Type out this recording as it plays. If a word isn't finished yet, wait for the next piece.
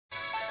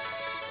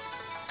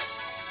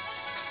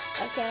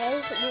Okay,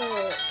 guys,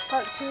 we're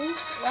part 2.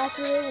 Last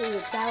video we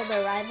battled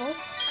our rival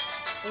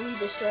and we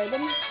destroyed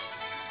him.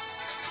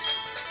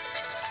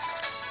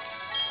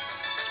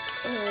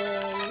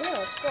 And yeah,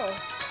 let's go.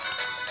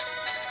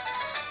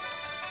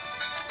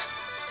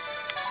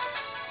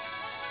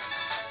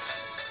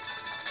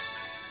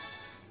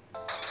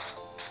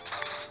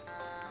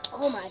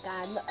 Oh my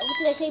god, what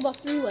did I say about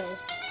 3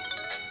 ways?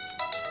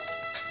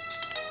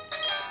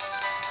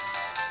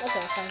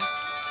 Okay, fine.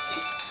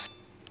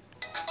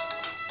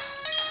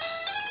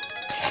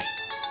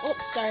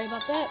 Oops, sorry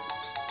about that.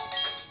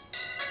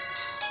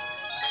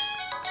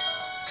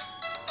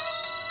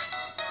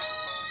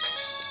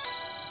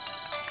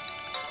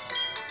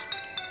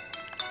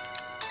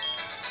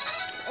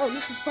 Oh,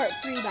 this is part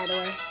 3, by the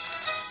way.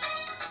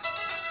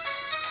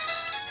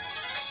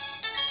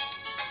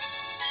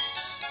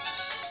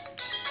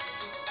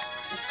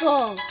 Let's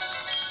go.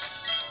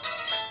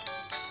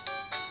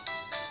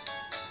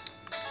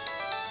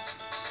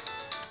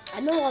 I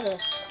know all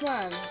this. Come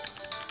on.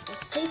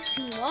 This takes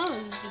too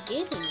long, these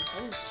beginnings. I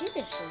mean,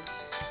 seriously.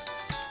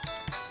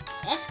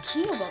 Ask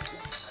Q about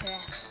this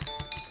crap.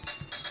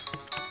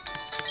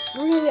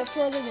 We're gonna get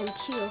further than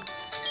Q.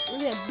 We're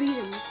gonna beat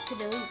him to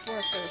the Elite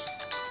Four first.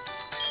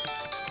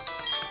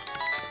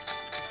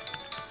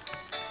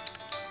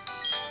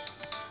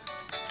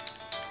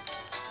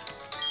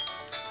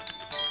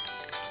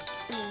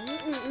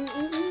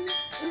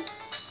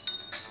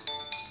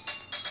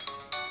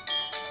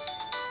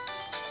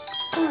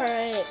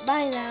 Alright,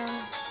 bye now.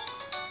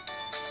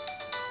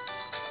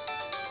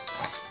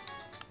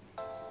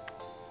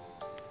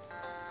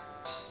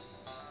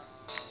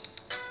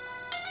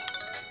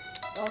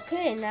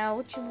 Okay, now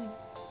what should we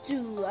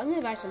do? I'm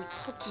gonna buy some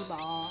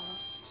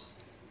Pokeballs.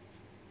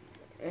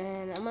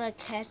 And I'm gonna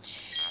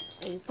catch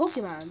a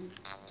Pokemon.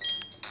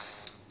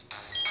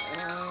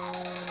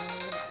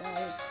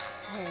 About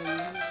 10.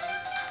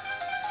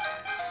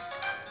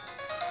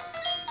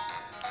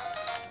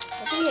 I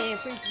think I get a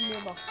free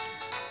Pokeball.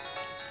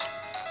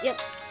 Yep.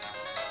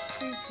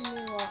 Free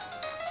Pokeball.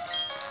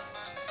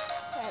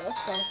 Alright,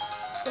 let's go.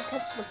 Let's go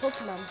catch the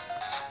Pokemon.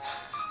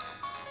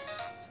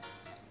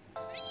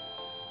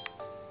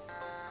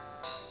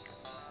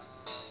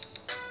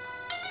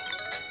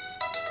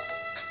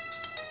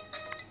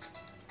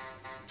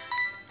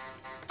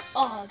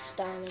 Oh, it's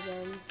down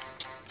again.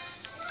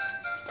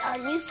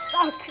 Down, you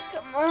suck.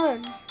 Come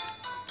on.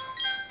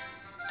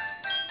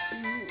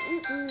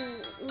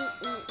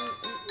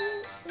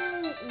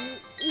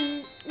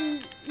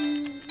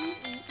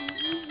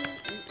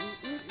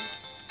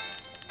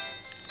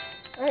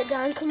 Alright,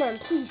 Don, come on.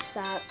 Please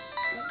stop.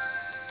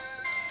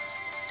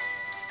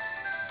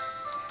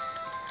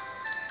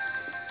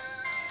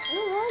 I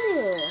don't want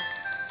to.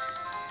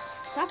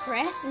 Stop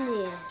harassing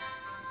me.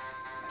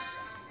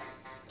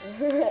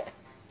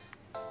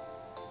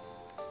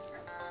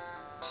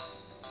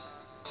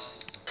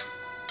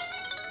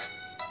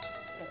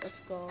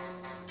 Let's go.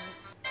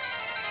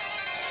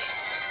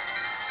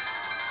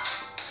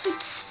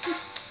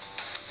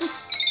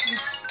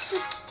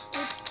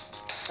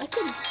 I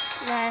could.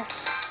 Nah.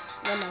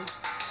 Never mind.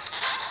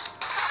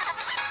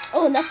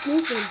 Oh, and that's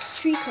new thing.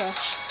 Tree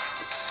Crush.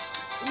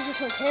 Use it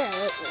for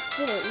Terra. It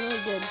fit it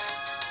really good.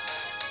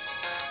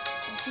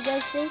 What you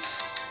guys think?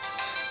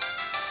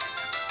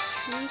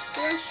 Tree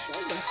Crush? I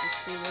guess it's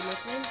pretty good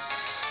nickname.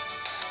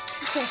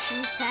 Tree Crush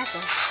use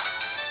tackle.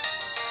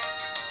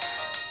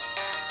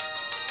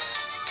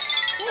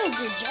 Oh,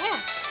 good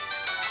Jack.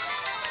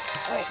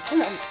 Alright,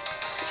 come on.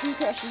 Tree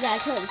Crush, you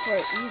gotta kill him before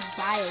it uses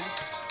Bind.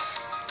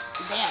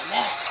 Damn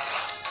that.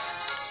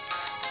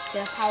 It's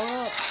gonna power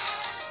up.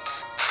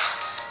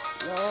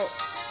 No,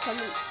 it's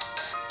coming.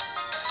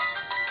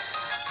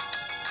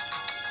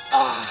 Oh,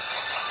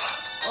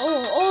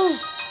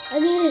 I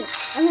made it.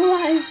 I'm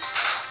alive.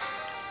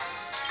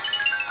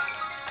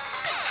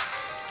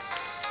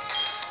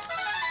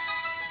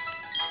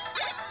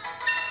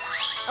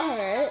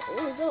 Alright,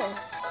 here we go.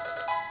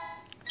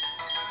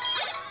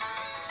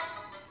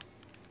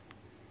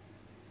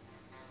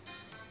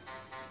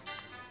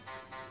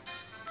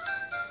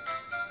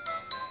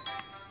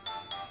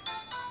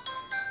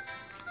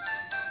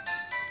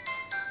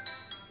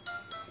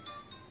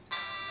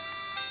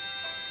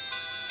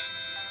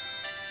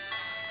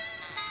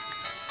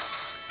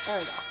 There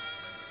we go.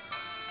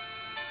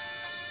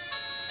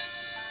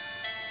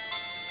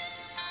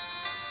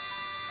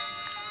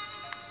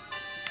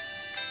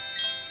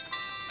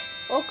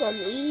 Welcome, E.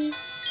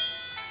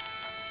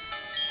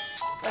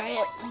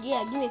 Alright,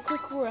 yeah, give me a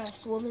quick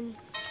rest, woman.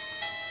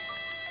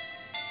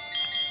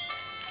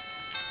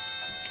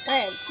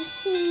 Alright, just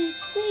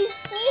please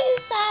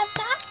stop.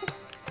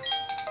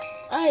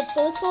 Alright,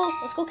 so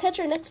let's go catch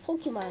our next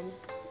Pokemon.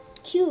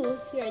 Q,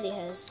 he already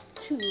has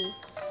 2.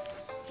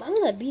 I'm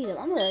gonna beat him.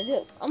 I'm gonna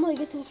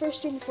get to the first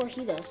stream before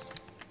he does.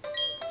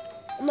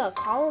 I'm gonna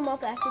call him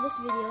up after this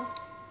video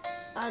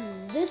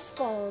on this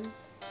phone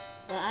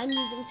that I'm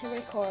using to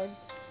record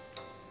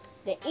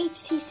the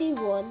HTC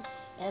One,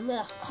 and I'm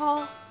gonna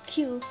call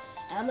Q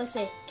I'm gonna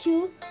say,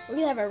 Q, we're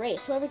gonna have a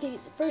race. Whoever can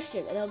get the first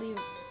stream, and it'll be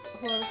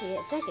whoever can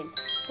get second.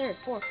 If third,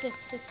 fourth,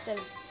 fifth, sixth,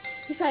 seventh.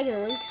 He's probably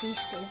gonna win because he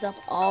stays up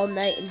all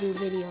night and do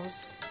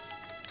videos.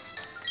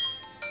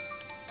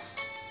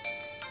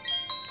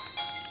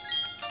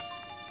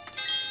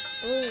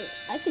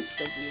 I could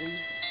still beat him.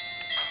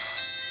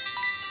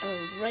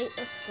 Alright,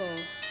 let's go.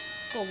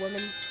 Let's go,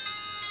 women.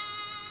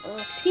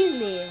 Excuse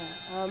me.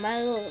 Is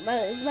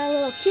my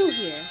little Q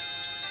here?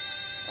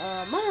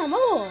 Mom.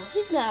 Oh,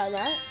 he's not.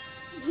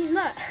 He's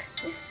not.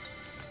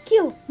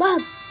 Q,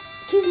 mom.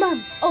 Q's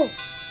mom. Oh,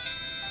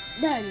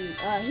 done.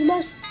 He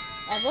must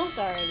have left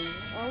already.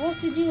 What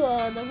to do?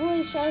 The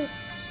boy shall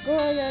go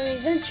on an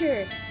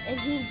adventure, and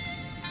he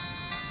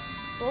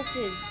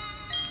bolted.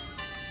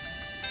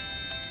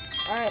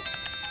 Alright.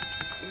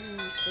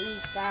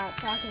 Please stop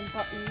talking.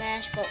 Button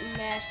mash, button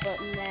mash,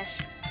 button mash.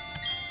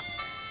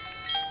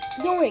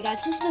 Don't worry,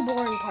 guys. This is the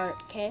boring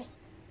part, okay?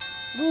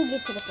 We'll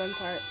get to the fun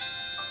part.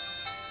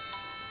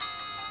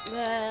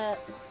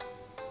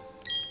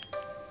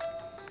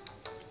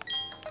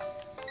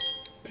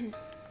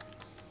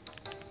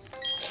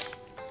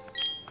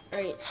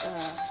 Alright,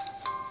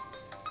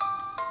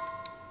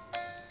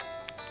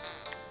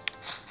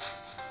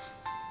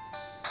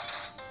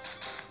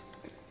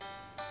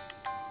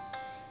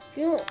 if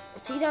you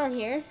see down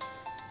here,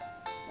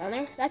 down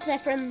there, that's my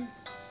friend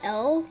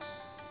L.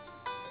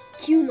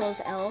 Q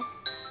knows L.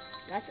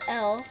 That's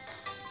L.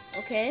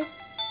 Okay.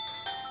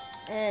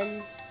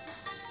 And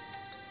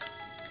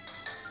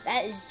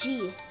that is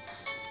G.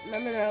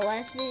 Remember in our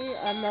last video,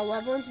 my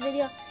loved ones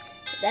video?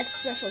 That's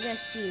special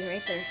guest G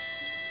right there.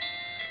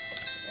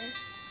 Okay.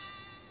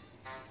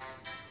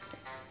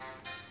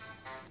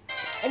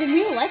 And in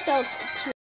real life, that looks cute.